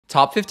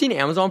Top 15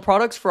 Amazon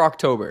products for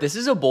October. This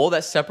is a bowl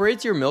that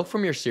separates your milk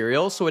from your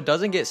cereal so it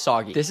doesn't get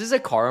soggy. This is a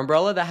car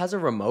umbrella that has a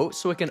remote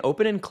so it can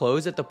open and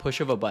close at the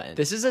push of a button.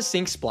 This is a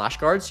sink splash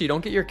guard so you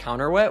don't get your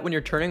counter wet when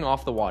you're turning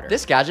off the water.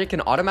 This gadget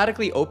can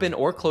automatically open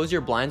or close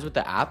your blinds with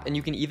the app, and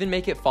you can even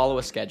make it follow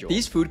a schedule.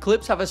 These food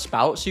clips have a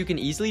spout so you can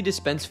easily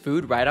dispense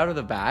food right out of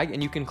the bag,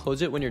 and you can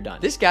close it when you're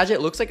done. This gadget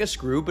looks like a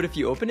screw, but if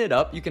you open it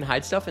up, you can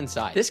hide stuff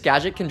inside. This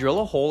gadget can drill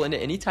a hole into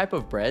any type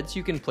of bread so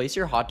you can place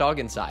your hot dog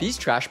inside. These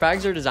trash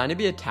bags are designed to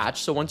be attached,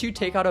 so once you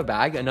take out a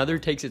bag, another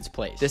takes its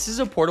place. This is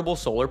a portable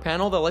solar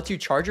panel that lets you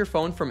charge your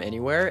phone from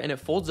anywhere, and it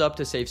folds up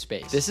to save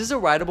space. This is a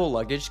rideable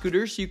luggage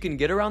scooter so you can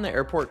get around the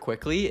airport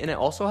quickly, and it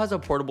also has a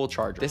portable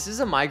charger. This is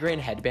a migraine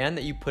headband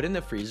that you put in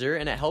the freezer,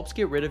 and it helps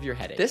get rid of your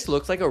headache. This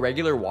looks like a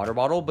regular water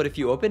bottle, but if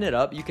you open it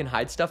up, you can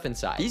hide stuff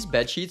inside. These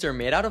bed sheets are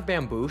made out of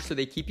bamboo, so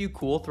they keep you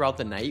cool throughout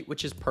the night,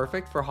 which is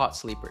perfect for hot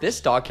sleepers.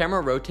 This dog camera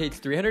rotates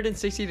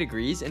 360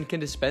 degrees and can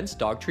dispense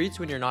dog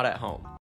treats when you're not at home.